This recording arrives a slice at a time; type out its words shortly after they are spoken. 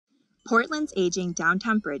Portland's aging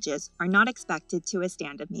downtown bridges are not expected to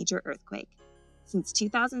withstand a major earthquake. Since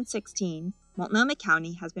 2016, Multnomah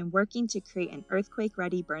County has been working to create an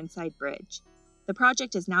earthquake-ready Burnside bridge. The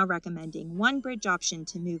project is now recommending one bridge option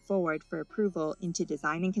to move forward for approval into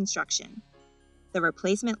design and construction: the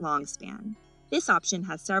replacement long span. This option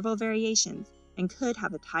has several variations and could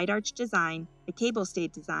have a tied arch design, a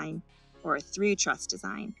cable-stayed design, or a through truss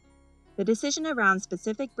design. The decision around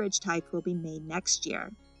specific bridge type will be made next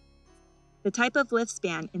year. The type of lift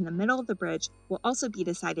span in the middle of the bridge will also be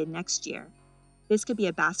decided next year. This could be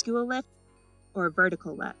a bascule lift or a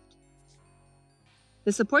vertical lift.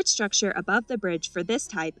 The support structure above the bridge for this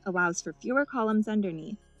type allows for fewer columns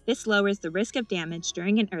underneath. This lowers the risk of damage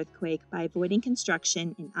during an earthquake by avoiding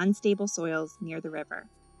construction in unstable soils near the river.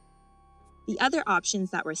 The other options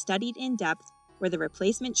that were studied in depth were the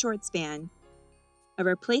replacement short span, a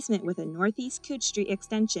replacement with a northeast Cooch Street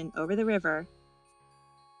extension over the river,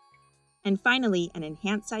 and finally an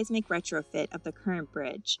enhanced seismic retrofit of the current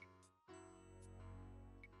bridge.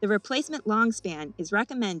 The replacement long span is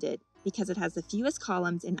recommended because it has the fewest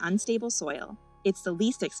columns in unstable soil, it's the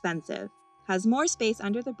least expensive, has more space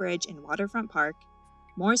under the bridge in Waterfront Park,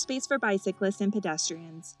 more space for bicyclists and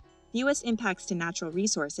pedestrians, fewest impacts to natural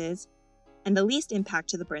resources, and the least impact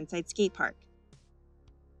to the Burnside skate park.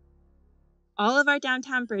 All of our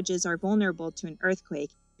downtown bridges are vulnerable to an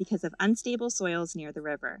earthquake because of unstable soils near the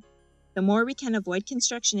river. The more we can avoid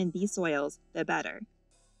construction in these soils, the better.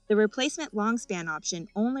 The replacement long span option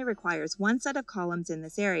only requires one set of columns in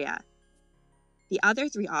this area. The other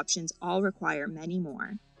three options all require many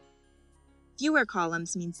more. Fewer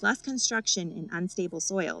columns means less construction in unstable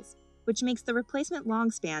soils, which makes the replacement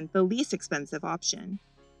long span the least expensive option.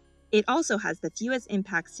 It also has the fewest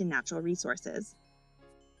impacts to natural resources.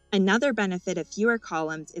 Another benefit of fewer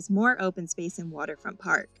columns is more open space in Waterfront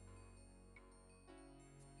Park.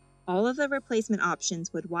 All of the replacement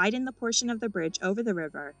options would widen the portion of the bridge over the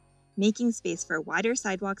river, making space for wider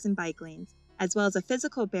sidewalks and bike lanes, as well as a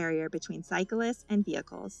physical barrier between cyclists and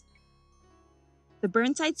vehicles. The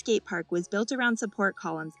Burnside skate park was built around support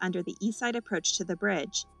columns under the east side approach to the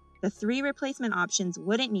bridge. The three replacement options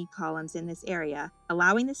wouldn't need columns in this area,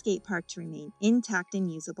 allowing the skate park to remain intact and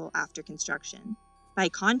usable after construction. By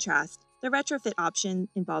contrast, the retrofit option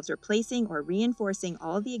involves replacing or reinforcing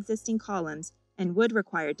all of the existing columns and would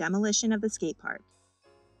require demolition of the skate park.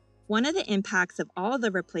 One of the impacts of all of the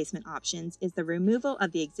replacement options is the removal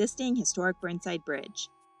of the existing historic Burnside Bridge.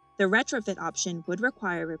 The retrofit option would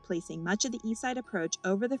require replacing much of the east side approach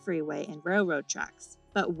over the freeway and railroad tracks,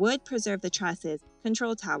 but would preserve the trusses,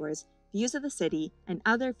 control towers, views of the city, and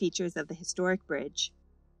other features of the historic bridge.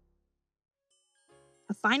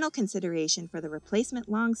 A final consideration for the replacement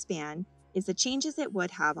long span is the changes it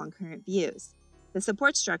would have on current views. The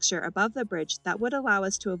support structure above the bridge that would allow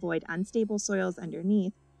us to avoid unstable soils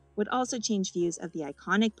underneath would also change views of the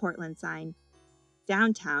iconic Portland sign,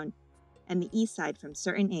 downtown, and the east side from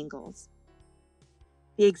certain angles.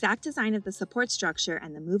 The exact design of the support structure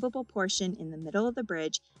and the movable portion in the middle of the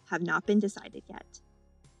bridge have not been decided yet.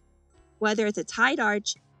 Whether it's a tied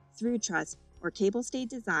arch, through truss, or cable-stayed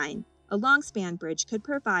design, a long span bridge could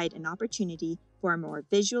provide an opportunity for a more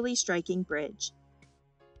visually striking bridge.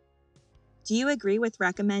 Do you agree with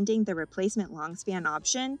recommending the replacement long span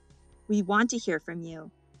option? We want to hear from you.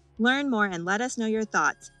 Learn more and let us know your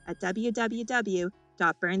thoughts at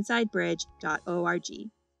www.burnsidebridge.org.